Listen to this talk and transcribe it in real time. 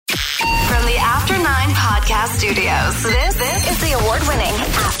After 9 Podcast Studios. This is the award-winning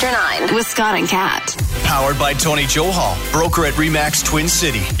After 9 with Scott and Kat. Powered by Tony Johal, broker at RE/MAX Twin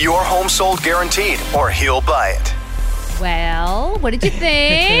City. Your home sold guaranteed, or he'll buy it. Well, what did you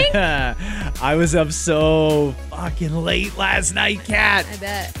think? I was up so fucking late last night, Kat. I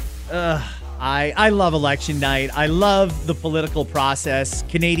bet. I love election night. I love the political process,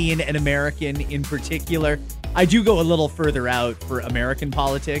 Canadian and American in particular. I do go a little further out for American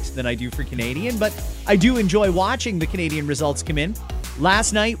politics than I do for Canadian, but I do enjoy watching the Canadian results come in.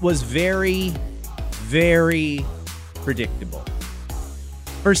 Last night was very, very predictable.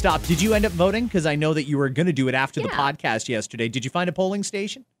 First off, did you end up voting? Because I know that you were going to do it after the podcast yesterday. Did you find a polling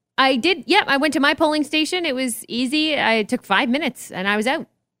station? I did. Yep. I went to my polling station. It was easy. It took 5 minutes and I was out.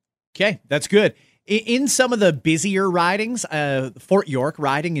 Okay, that's good. In some of the busier ridings, Fort York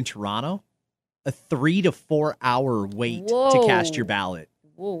riding in Toronto, a 3 to 4 hour wait to cast your ballot.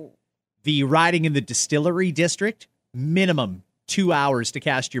 Whoa. The riding in the Distillery District, minimum 2 hours to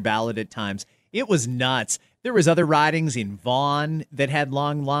cast your ballot at times. It was nuts. There was other ridings in Vaughan that had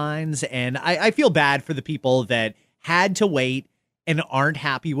long lines, and I feel bad for the people that had to wait and aren't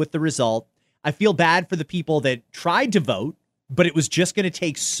happy with the result. I feel bad for the people that tried to vote, but it was just going to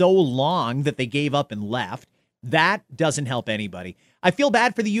take so long that they gave up and left. That doesn't help anybody. I feel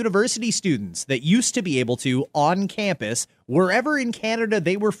bad for the university students that used to be able to, on campus, wherever in Canada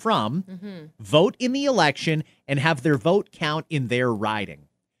they were from, vote in the election and have their vote count in their riding.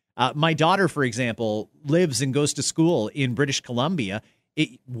 My daughter, for example, lives and goes to school in British Columbia.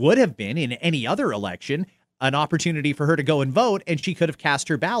 It would have been, in any other election, an opportunity for her to go and vote, and she could have cast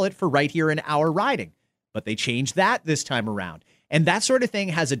her ballot for right here in our riding. But they changed that this time around. And that sort of thing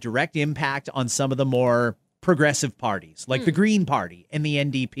has a direct impact on some of the more progressive parties, like the Green Party and the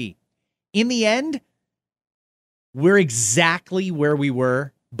NDP. In the end, we're exactly where we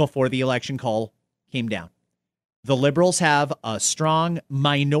were before the election call came down. The Liberals have a strong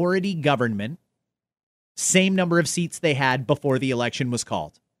minority government, same number of seats they had before the election was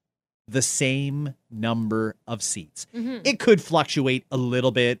called. The same number of seats. It could fluctuate a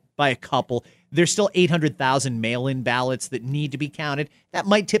little bit by a couple. There's still 800,000 mail-in ballots that need to be counted. That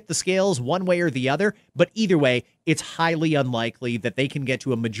might tip the scales one way or the other, but either way, it's highly unlikely that they can get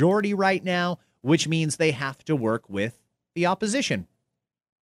to a majority right now, which means they have to work with the opposition.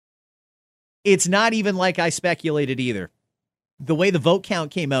 It's not even like I speculated either. The way the vote count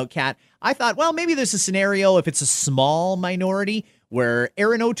came out, Kat, I thought, well, maybe there's a scenario if it's a small minority where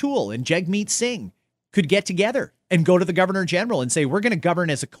Erin O'Toole and Jagmeet Singh could get together and go to the Governor General and say, we're going to govern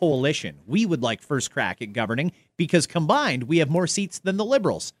as a coalition. We would like first crack at governing because combined we have more seats than the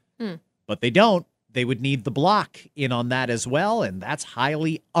Liberals. But they don't. They would need the Bloc in on that as well, and that's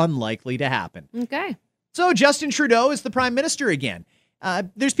highly unlikely to happen. Okay. So Justin Trudeau is the Prime Minister again.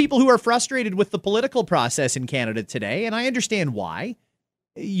 There's people who are frustrated with the political process in Canada today, and I understand why.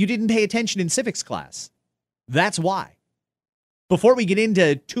 You didn't pay attention in civics class. That's why. Before we get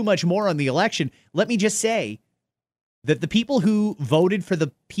into too much more on the election, let me just say that the people who voted for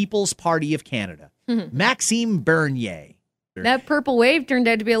the People's Party of Canada, Maxime Bernier. That purple wave turned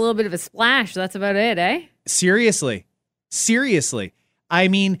out to be a little bit of a splash. That's about it, eh? Seriously. I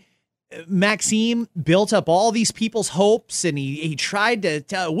mean, Maxime built up all these people's hopes, and he tried to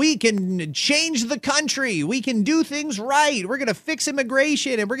tell, we can change the country. We can do things right. We're going to fix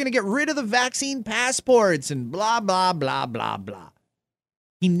immigration, and we're going to get rid of the vaccine passports and blah, blah, blah, blah, blah.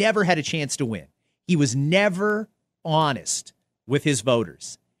 He never had a chance to win. He was never honest with his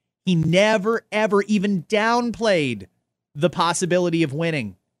voters. He never, ever even downplayed the possibility of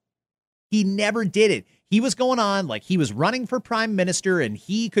winning. He never did it. He was going on like he was running for prime minister and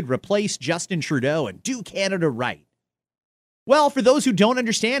he could replace Justin Trudeau and do Canada right. Well, for those who don't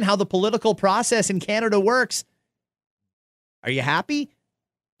understand how the political process in Canada works, are you happy?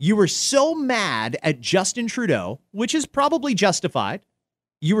 You were so mad at Justin Trudeau, which is probably justified.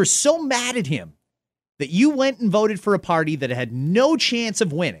 You were so mad at him that you went and voted for a party that had no chance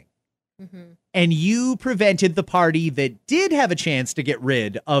of winning. And you prevented the party that did have a chance to get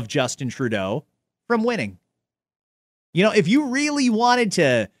rid of Justin Trudeau from winning. You know, if you really wanted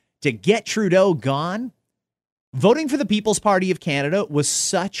to get Trudeau gone, voting for the People's Party of Canada was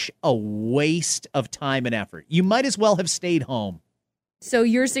such a waste of time and effort. You might as well have stayed home. So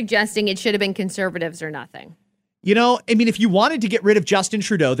you're suggesting it should have been Conservatives or nothing? You know, I mean, if you wanted to get rid of Justin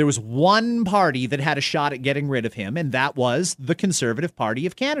Trudeau, there was one party that had a shot at getting rid of him, and that was the Conservative Party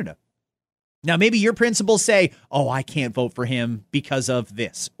of Canada. Now, maybe your principals say, oh, I can't vote for him because of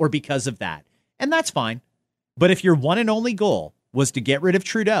this or because of that. And that's fine. But if your one and only goal was to get rid of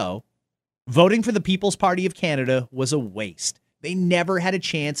Trudeau, voting for the People's Party of Canada was a waste They never had a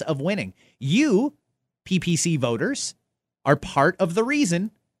chance of winning. You, PPC voters, are part of the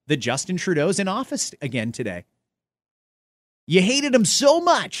reason that Justin Trudeau's in office again today. You hated him so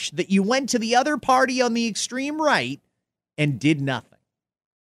much that you went to the other party on the extreme right and did nothing.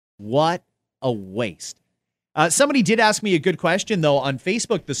 What a waste. Somebody did ask me a good question, though, on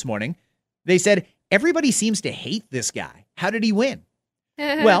Facebook this morning. They said, everybody seems to hate this guy. How did he win?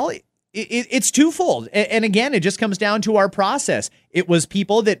 Well, it's twofold. And again, it just comes down to our process. It was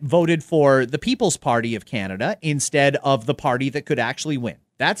people that voted for the People's Party of Canada instead of the party that could actually win.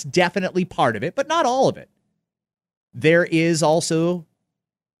 That's definitely part of it, but not all of it. There is also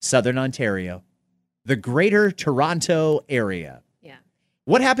Southern Ontario, the Greater Toronto Area. Yeah.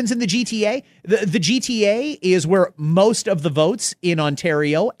 What happens in the GTA? The GTA is where most of the votes in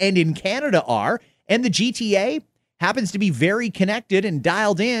Ontario and in Canada are, and the GTA happens to be very connected and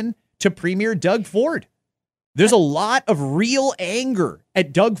dialed in to Premier Doug Ford. There's a lot of real anger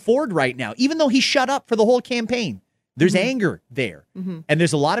at Doug Ford right now, even though he shut up for the whole campaign. There's anger there. And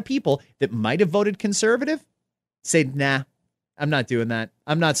there's a lot of people that might have voted Conservative say, nah, I'm not doing that.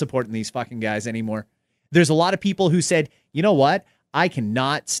 I'm not supporting these fucking guys anymore. There's a lot of people who said, you know what? I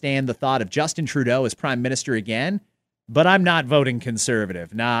cannot stand the thought of Justin Trudeau as prime minister again, but I'm not voting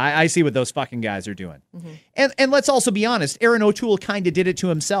Conservative. Nah, I see what those fucking guys are doing. And let's also be honest, Aaron O'Toole kind of did it to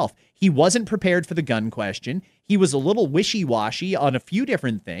himself. He wasn't prepared for the gun question. He was a little wishy-washy on a few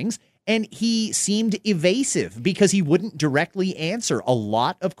different things, and he seemed evasive because he wouldn't directly answer a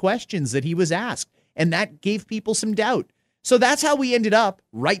lot of questions that he was asked. And that gave people some doubt. So that's how we ended up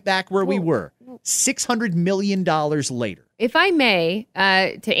right back where we were, $600 million later. If I may,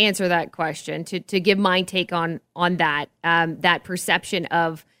 to answer that question, to give my take on that, that perception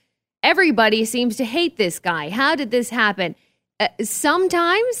of everybody seems to hate this guy. How did this happen?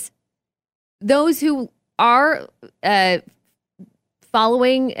 Sometimes those who are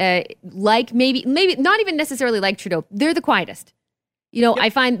following, like maybe not even necessarily like Trudeau, they're the quietest. You know, I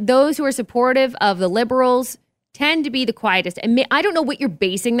find those who are supportive of the Liberals tend to be the quietest. And I don't know what you're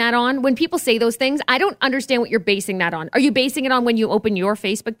basing that on. When people say those things, I don't understand what you're basing that on. Are you basing it on when you open your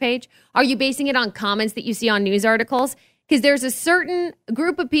Facebook page? Are you basing it on comments that you see on news articles? Because there's a certain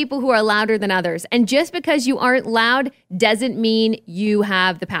group of people who are louder than others. And just because you aren't loud doesn't mean you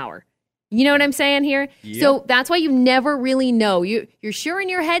have the power. You know what I'm saying here? Yep. So that's why you never really know. You're sure in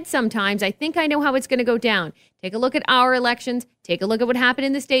your head sometimes, I think I know how it's going to go down. Take a look at our elections. Take a look at what happened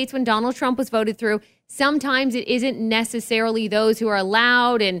in the States when Donald Trump was voted through. Sometimes it isn't necessarily those who are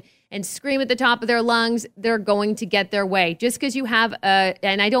loud and scream at the top of their lungs. They're going to get their way. Just because you have,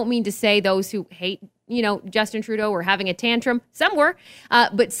 and I don't mean to say those who hate, Justin Trudeau or having a tantrum. Some were.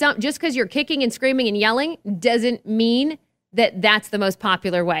 But just because you're kicking and screaming and yelling doesn't mean that that's the most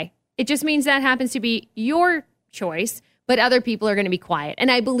popular way. It just means that happens to be your choice, but other people are going to be quiet.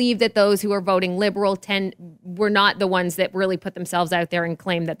 And I believe that those who are voting Liberal were not the ones that really put themselves out there and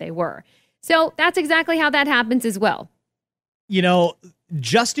claimed that they were. So that's exactly how that happens as well.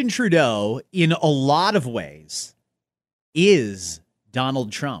 Justin Trudeau, in a lot of ways, is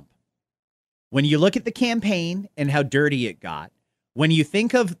Donald Trump. When you look at the campaign and how dirty it got, when you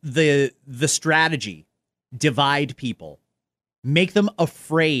think of the strategy, divide people, make them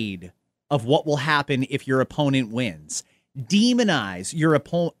afraid of what will happen if your opponent wins. Demonize your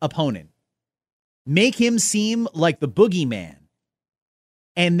opponent. Make him seem like the boogeyman.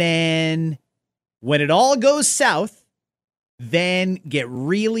 And then when it all goes south, then get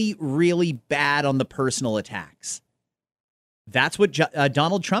really, really bad on the personal attacks. That's what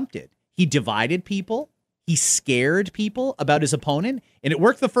Donald Trump did. He divided people. He scared people about his opponent. And it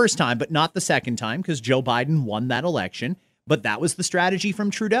worked the first time, but not the second time because Joe Biden won that election. But that was the strategy from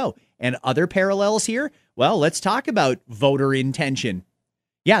Trudeau. And other parallels here? Well, let's talk about voter intention.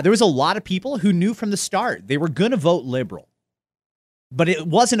 Yeah, there was a lot of people who knew from the start they were going to vote Liberal. But it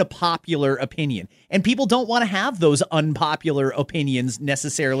wasn't a popular opinion. And people don't want to have those unpopular opinions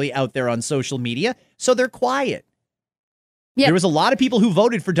necessarily out there on social media, so they're quiet. Yep. There was a lot of people who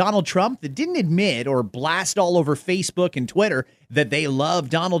voted for Donald Trump that didn't admit or blast all over Facebook and Twitter that they love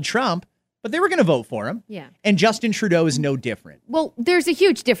Donald Trump, but they were going to vote for him. Yeah. And Justin Trudeau is no different. Well, there's a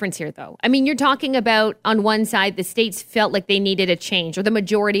huge difference here, though. I mean, you're talking about on one side, the states felt like they needed a change, or the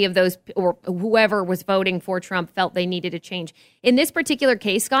majority of those, or whoever was voting for Trump felt they needed a change. In this particular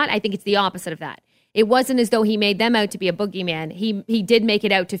case, Scott, I think it's the opposite of that. It wasn't as though he made them out to be a boogeyman. He did make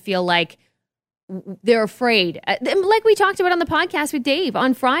it out to feel like they're afraid. Like we talked about on the podcast with Dave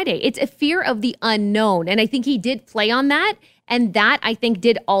on Friday, it's a fear of the unknown. And I think he did play on that. And that, I think,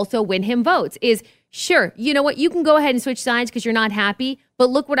 did also win him votes. Is, sure, you know what? You can go ahead and switch sides because you're not happy. but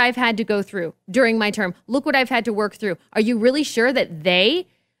look what I've had to go through during my term. Look what I've had to work through. Are you really sure that the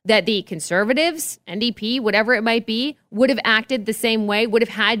Conservatives, NDP, whatever it might be, would have acted the same way, would have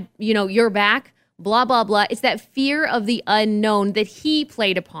had, your back, blah, blah, blah? It's that fear of the unknown that he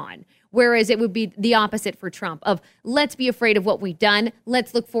played upon. Whereas it would be the opposite for Trump of let's be afraid of what we've done.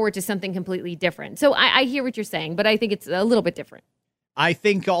 Let's look forward to something completely different. So I hear what you're saying, but I think it's a little bit different. I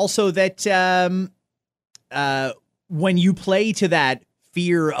think also that when you play to that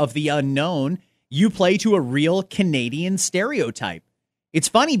fear of the unknown, you play to a real Canadian stereotype. It's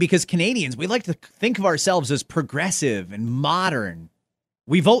funny because Canadians, we like to think of ourselves as progressive and modern.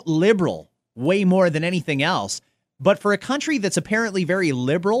 We vote liberal way more than anything else. But for a country that's apparently very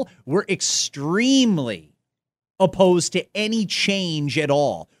liberal, we're extremely opposed to any change at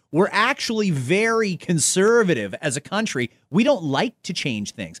all. We're actually very conservative as a country. We don't like to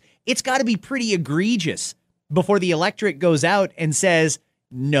change things. It's got to be pretty egregious before the electorate goes out and says,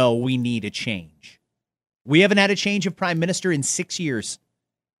 no, we need a change. We haven't had a change of prime minister in 6 years.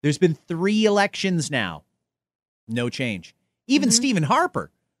 There's been 3 elections now. No change. Even Stephen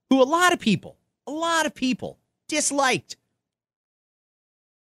Harper, who a lot of people disliked.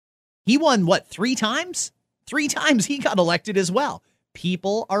 He won, 3 times? 3 times he got elected as well.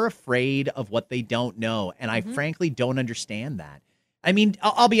 People are afraid of what they don't know, and I frankly don't understand that. I mean,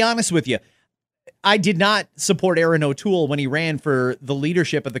 I'll be honest with you. I did not support Erin O'Toole when he ran for the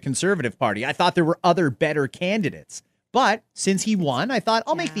leadership of the Conservative Party. I thought there were other better candidates. But since he won, I thought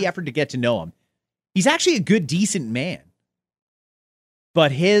I'll make the effort to get to know him. He's actually a good, decent man.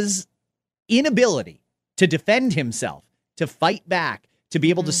 But his inability to defend himself, to fight back, to be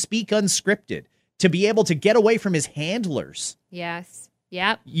able to speak unscripted, to be able to get away from his handlers. Yes.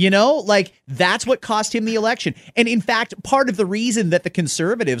 Yep. That's what cost him the election. And in fact, part of the reason that the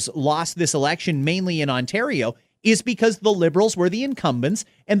Conservatives lost this election, mainly in Ontario, is because the Liberals were the incumbents,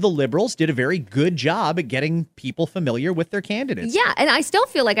 and the Liberals did a very good job at getting people familiar with their candidates. Yeah, and I still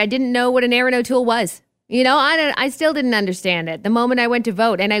feel like I didn't know what an Erin O'Toole was. I still didn't understand it the moment I went to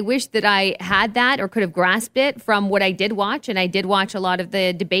vote. And I wish that I had that or could have grasped it from what I did watch. And I did watch a lot of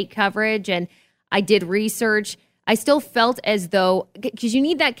the debate coverage and I did research. I still felt as though, because you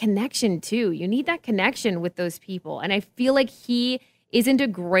need that connection too. You need that connection with those people. And I feel like he isn't a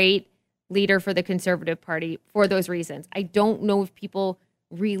great leader for the Conservative Party for those reasons. I don't know if people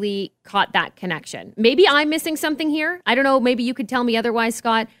really caught that connection. Maybe I'm missing something here. I don't know. Maybe you could tell me otherwise,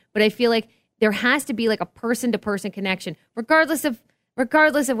 Scott. But I feel like there has to be like a person-to-person connection, regardless of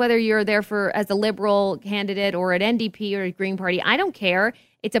whether you're there as a Liberal candidate or an NDP or a Green Party. I don't care.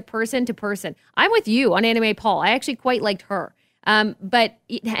 It's a person-to-person. I'm with you on Anna May Paul. I actually quite liked her. And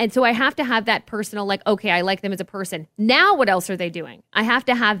so I have to have that personal, okay, I like them as a person. Now what else are they doing? I have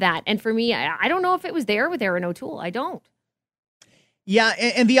to have that. And for me, I don't know if it was there with Erin O'Toole. I don't. Yeah,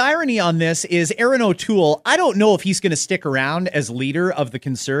 and the irony on this is Erin O'Toole, I don't know if he's going to stick around as leader of the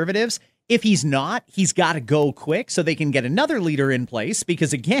Conservatives. If he's not, he's got to go quick so they can get another leader in place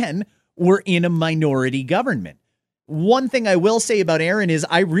because, again, we're in a minority government. One thing I will say about Erin is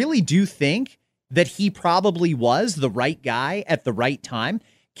I really do think that he probably was the right guy at the right time.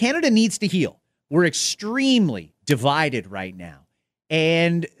 Canada needs to heal. We're extremely divided right now.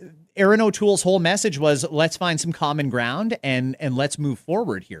 And Erin O'Toole's whole message was, let's find some common ground and let's move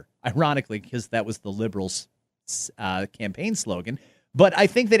forward here. Ironically, because that was the Liberals' campaign slogan. But I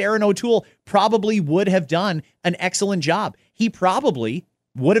think that Erin O'Toole probably would have done an excellent job. He probably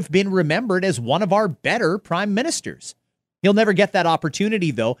would have been remembered as one of our better prime ministers. He'll never get that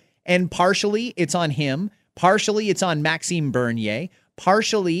opportunity, though. And partially it's on him. Partially it's on Maxime Bernier.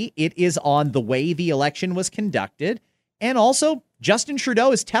 Partially it is on the way the election was conducted. And also Justin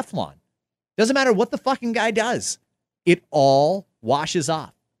Trudeau is Teflon. Doesn't matter what the fucking guy does. It all washes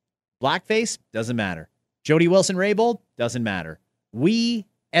off. Blackface doesn't matter. Jody Wilson-Raybould doesn't matter. We,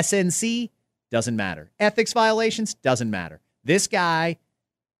 SNC, doesn't matter. Ethics violations doesn't matter. This guy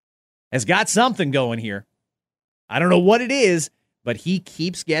has got something going here. I don't know what it is, but he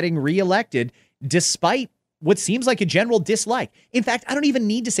keeps getting reelected despite what seems like a general dislike. In fact, I don't even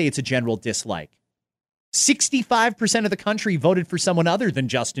need to say it's a general dislike. 65% of the country voted for someone other than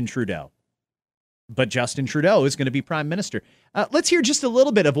Justin Trudeau. But Justin Trudeau is going to be prime minister. Let's hear just a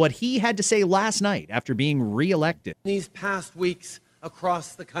little bit of what he had to say last night after being reelected. These past weeks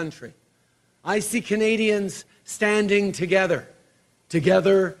across the country, I see Canadians standing together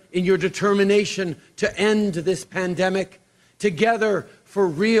in your determination to end this pandemic, together for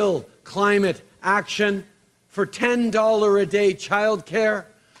real climate action, for $10 a day childcare,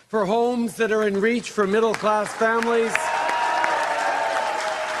 for homes that are in reach for middle-class families.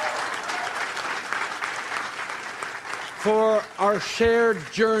 for our shared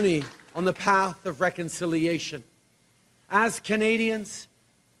journey on the path of reconciliation. As Canadians,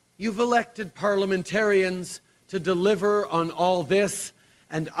 you've elected parliamentarians to deliver on all this,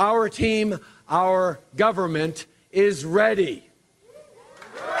 and our team, our government, is ready.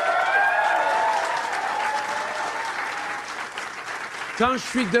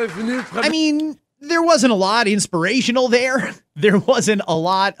 I mean, there wasn't a lot inspirational there. There wasn't a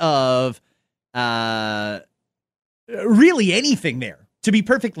lot of really anything there, to be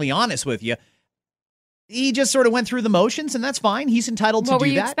perfectly honest with you. He just sort of went through the motions, and that's fine. He's entitled to do that. What were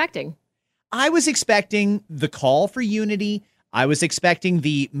you expecting? I was expecting the call for unity. I was expecting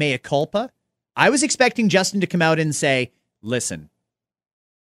the mea culpa. I was expecting Justin to come out and say, listen,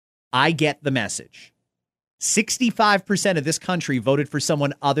 I get the message. 65% of this country voted for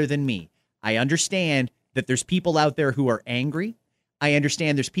someone other than me. I understand that there's people out there who are angry. I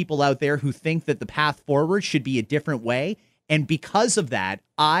understand there's people out there who think that the path forward should be a different way. And because of that,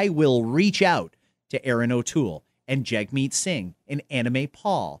 I will reach out to Erin O'Toole and Jagmeet Singh and Annamie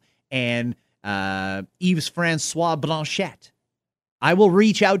Paul and Yves Francois Blanchet. I will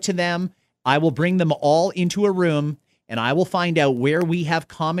reach out to them. I will bring them all into a room, and I will find out where we have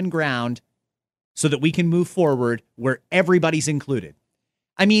common ground so that we can move forward where everybody's included.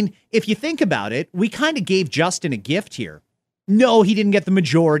 I mean, if you think about it, we kind of gave Justin a gift here. No, he didn't get the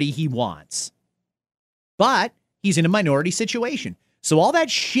majority he wants, but he's in a minority situation. So all that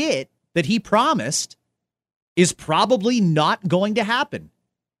shit that he promised is probably not going to happen.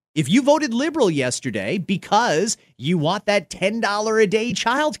 If you voted Liberal yesterday because you want that $10 a day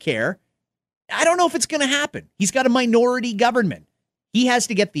childcare, I don't know if it's going to happen. He's got a minority government. He has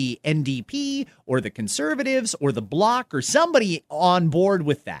to get the NDP or the Conservatives or the Bloc or somebody on board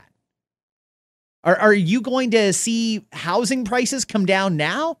with that. Are you going to see housing prices come down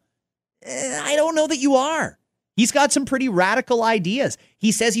now? I don't know that you are. He's got some pretty radical ideas.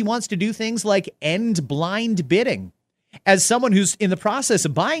 He says he wants to do things like end blind bidding. As someone who's in the process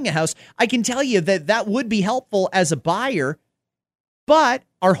of buying a house, I can tell you that that would be helpful as a buyer. But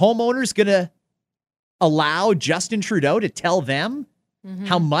are homeowners going to allow Justin Trudeau to tell them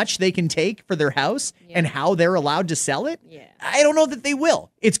how much they can take for their house and how they're allowed to sell it? Yeah. I don't know that they will.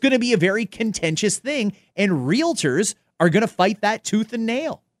 It's going to be a very contentious thing, and realtors are going to fight that tooth and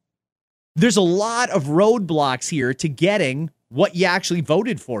nail. There's a lot of roadblocks here to getting what you actually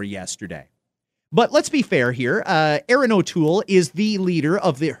voted for yesterday. But let's be fair here. Erin O'Toole is the leader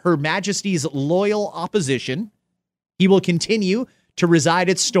of Her Majesty's Loyal Opposition. He will continue to reside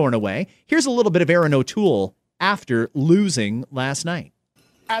at Stornoway. Here's a little bit of Erin O'Toole after losing last night.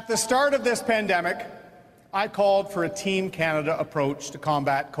 At the start of this pandemic, I called for a Team Canada approach to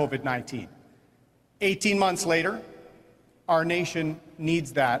combat COVID-19. 18 months later, our nation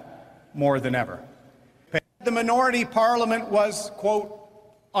needs that more than ever. The minority parliament was, quote,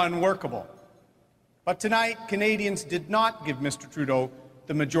 unworkable. But tonight, Canadians did not give Mr. Trudeau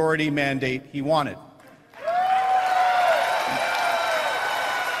the majority mandate he wanted.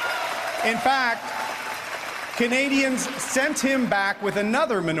 In fact, Canadians sent him back with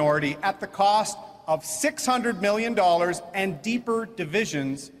another minority at the cost of $600 million and deeper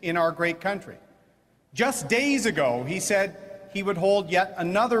divisions in our great country. Just days ago, he said he would hold yet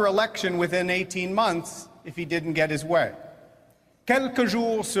another election within 18 months if he didn't get his way. Quelques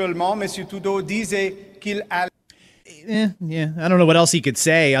jours seulement, M. Trudeau disait qu'il allait. I don't know what else he could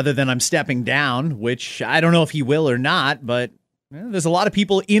say other than I'm stepping down, which I don't know if he will or not, but there's a lot of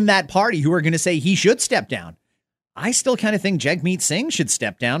people in that party who are going to say he should step down. I still kind of think Jagmeet Singh should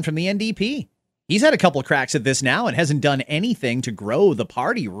step down from the NDP. He's had a couple of cracks at this now and hasn't done anything to grow the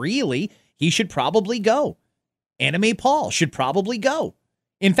party, really. He should probably go. Annamie Paul should probably go.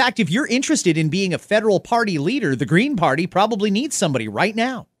 In fact, if you're interested in being a federal party leader, the Green Party probably needs somebody right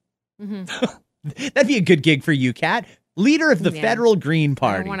now. That'd be a good gig for you, Kat. Leader of the federal Green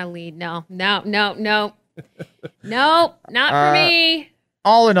Party. I don't want to lead. No. No, not for me.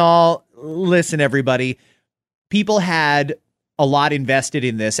 All in all, listen, everybody. People had a lot invested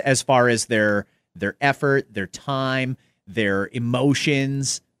in this as far as their effort, their time, their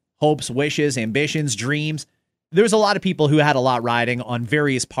emotions, hopes, wishes, ambitions, dreams. There's a lot of people who had a lot riding on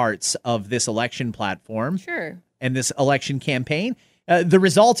various parts of this election platform. Sure. And this election campaign. The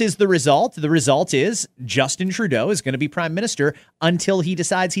result is the result. The result is Justin Trudeau is going to be prime minister until he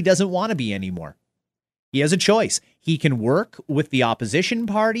decides he doesn't want to be anymore. He has a choice. He can work with the opposition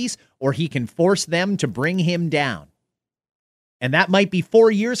parties or he can force them to bring him down. And that might be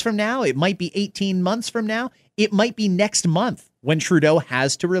 4 years from now. It might be 18 months from now. It might be next month when Trudeau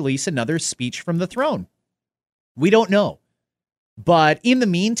has to release another speech from the throne. We don't know. But in the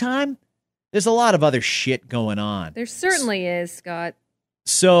meantime, There's a lot of other shit going on. There certainly is, Scott.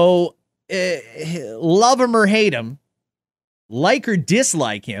 So, love him or hate him, like or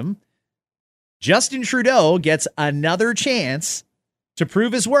dislike him, Justin Trudeau gets another chance to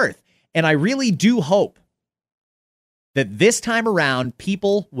prove his worth. And I really do hope that this time around,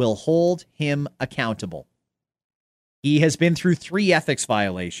 people will hold him accountable. He has been through 3 ethics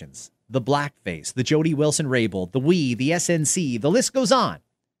violations, the blackface, the Jody Wilson-Raybould, the we, the SNC, the list goes on.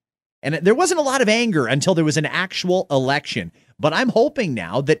 And there wasn't a lot of anger until there was an actual election. But I'm hoping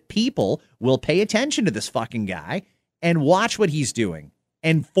now that people will pay attention to this fucking guy and watch what he's doing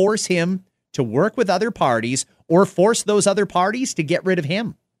and force him to work with other parties or force those other parties to get rid of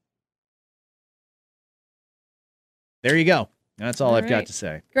him. There you go. That's all I've got to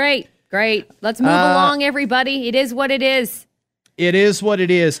say. Great. Let's move along, everybody. It is what it is. It is what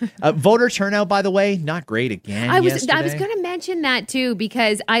it is. Voter turnout, by the way, not great again. I was yesterday. going to mention that too,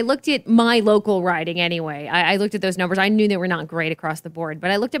 because I looked at my local riding anyway. I looked at those numbers. I knew they were not great across the board,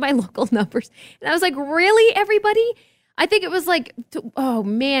 but I looked at my local numbers and I was like, really, everybody? I think it was like, oh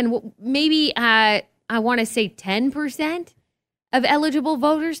man, maybe I want to say 10% of eligible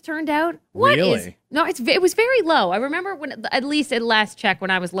voters turned out. What really? is? No, it was very low. I remember when, at least at last check, when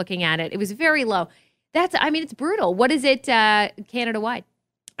I was looking at it, it was very low. It's brutal. What is it Canada-wide?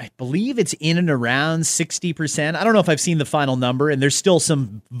 I believe it's in and around 60%. I don't know if I've seen the final number, and there's still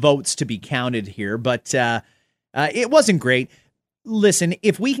some votes to be counted here, but it wasn't great. Listen,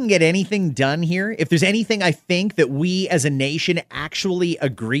 if we can get anything done here, if there's anything I think that we as a nation actually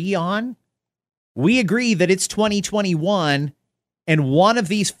agree on, we agree that it's 2021 and one of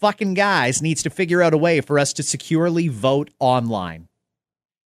these fucking guys needs to figure out a way for us to securely vote online.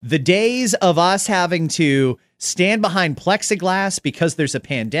 The days of us having to stand behind plexiglass because there's a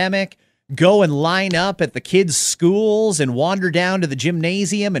pandemic, go and line up at the kids' schools and wander down to the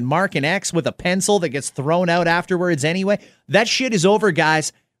gymnasium and mark an X with a pencil that gets thrown out afterwards anyway, that shit is over,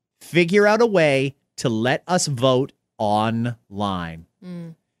 guys. Figure out a way to let us vote online.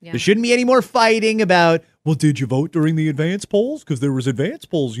 Yeah. There shouldn't be any more fighting about, well, did you vote during the advance polls? Because there was advance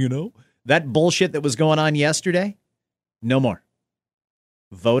polls, you know. That bullshit that was going on yesterday, no more.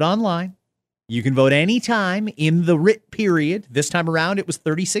 Vote online. You can vote anytime in the writ period. This time around, it was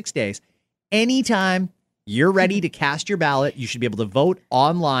 36 days. Anytime you're ready to cast your ballot, you should be able to vote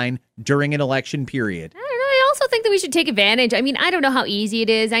online during an election period. I don't know. I also think that we should take advantage. I mean, I don't know how easy it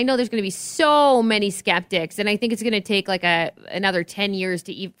is. I know there's going to be so many skeptics, and I think it's going to take like another 10 years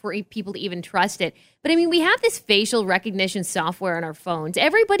for people to even trust it. But I mean, we have this facial recognition software on our phones.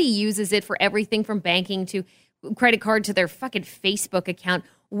 Everybody uses it for everything from banking to credit card to their fucking Facebook account.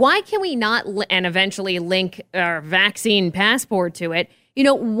 Why can we not, and eventually link our vaccine passport to it,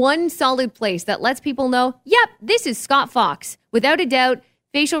 one solid place that lets people know, yep, this is Scott Fox. Without a doubt,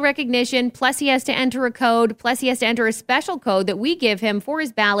 facial recognition, plus he has to enter a code, plus he has to enter a special code that we give him for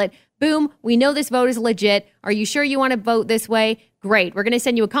his ballot. Boom, we know this vote is legit. Are you sure you want to vote this way? Great. We're going to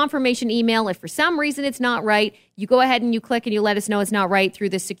send you a confirmation email. If for some reason it's not right, you go ahead and you click and you let us know it's not right through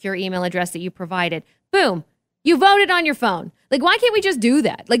this secure email address that you provided. Boom. You voted on your phone. Like, why can't we just do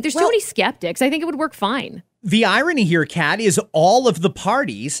that? Like, there's so many skeptics. I think it would work fine. The irony here, Kat, is all of the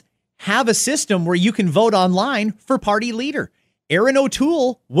parties have a system where you can vote online for party leader. Erin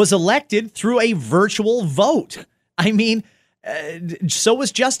O'Toole was elected through a virtual vote. I mean, so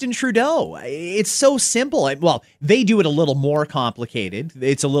was Justin Trudeau. It's so simple. Well, they do it a little more complicated.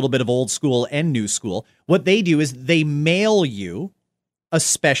 It's a little bit of old school and new school. What they do is they mail you a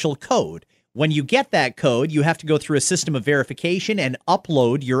special code. When you get that code, you have to go through a system of verification and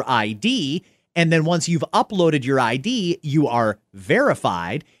upload your ID. And then once you've uploaded your ID, you are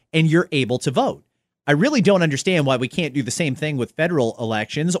verified and you're able to vote. I really don't understand why we can't do the same thing with federal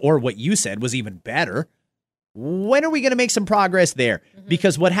elections, or what you said was even better. When are we going to make some progress there?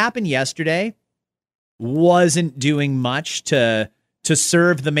 Because what happened yesterday wasn't doing much to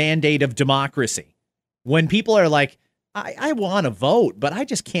serve the mandate of democracy. When people are like, I want to vote, but I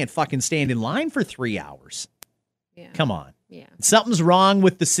just can't fucking stand in line for 3 hours. Yeah. Come on. Yeah. Something's wrong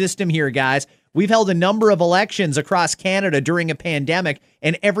with the system here, guys. We've held a number of elections across Canada during a pandemic,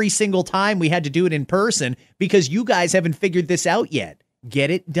 and every single time we had to do it in person because you guys haven't figured this out yet.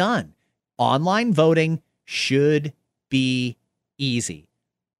 Get it done. Online voting should be easy.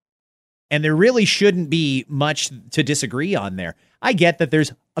 And there really shouldn't be much to disagree on there. I get that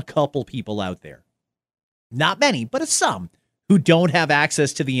there's a couple people out there. Not many, but some who don't have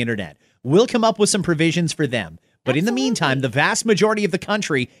access to the internet. We'll come up with some provisions for them. But in the meantime, the vast majority of the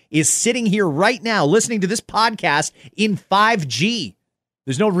country is sitting here right now listening to this podcast in 5G.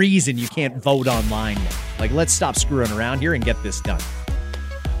 There's no reason you can't vote online. Like, let's stop screwing around here and get this done.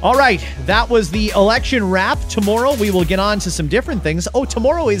 All right, that was the election wrap. Tomorrow we will get on to some different things. Oh,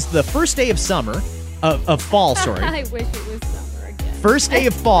 tomorrow is the first day of summer, of fall, sorry. I wish it was summer again. First day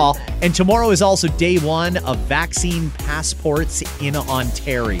of fall, and tomorrow is also day one of vaccine passports in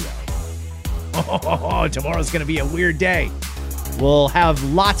Ontario. Oh, tomorrow's going to be a weird day. We'll have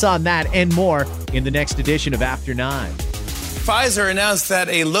lots on that and more in the next edition of After 9. Pfizer announced that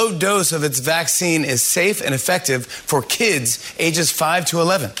a low dose of its vaccine is safe and effective for kids ages 5 to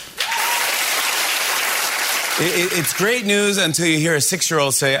 11. It's great news until you hear a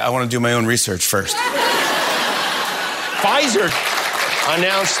 6-year-old say, I want to do my own research first. Pfizer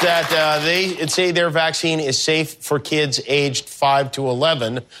announced that they say their vaccine is safe for kids aged 5 to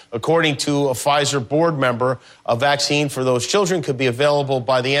 11. According to a Pfizer board member, a vaccine for those children could be available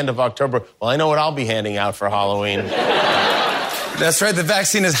by the end of October. Well, I know what I'll be handing out for Halloween. That's right. The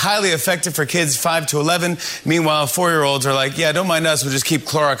vaccine is highly effective for kids 5 to 11. Meanwhile, 4-year-olds are like, yeah, don't mind us. We'll just keep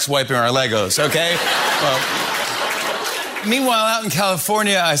Clorox wiping our Legos, okay? Well, meanwhile, out in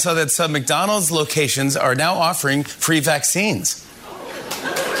California, I saw that some McDonald's locations are now offering free vaccines.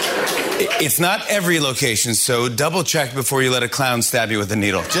 It's not every location, so double check before you let a clown stab you with a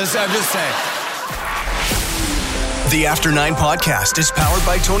needle. I'm just saying. The After 9 podcast is powered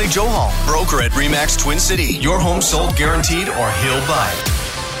by Tony Johal, broker at RE/MAX Twin City. Your home sold guaranteed or he'll buy it.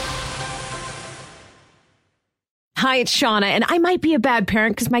 Hi, it's Shauna, and I might be a bad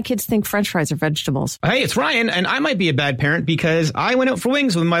parent because my kids think French fries are vegetables. Hey, it's Ryan, and I might be a bad parent because I went out for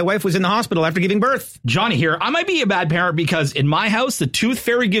wings when my wife was in the hospital after giving birth. Johnny here. I might be a bad parent because in my house, the tooth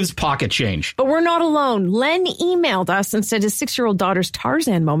fairy gives pocket change. But we're not alone. Len emailed us and said his 6-year-old daughter's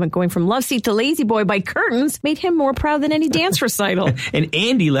Tarzan moment going from love seat to lazy boy by curtains made him more proud than any dance recital. And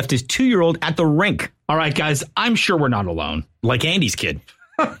Andy left his 2-year-old at the rink. All right, guys, I'm sure we're not alone. Like Andy's kid.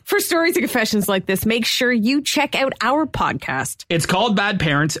 For stories and confessions like this, make sure you check out our podcast. It's called Bad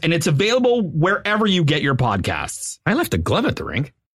Parents, and it's available wherever you get your podcasts. I left a glove at the rink.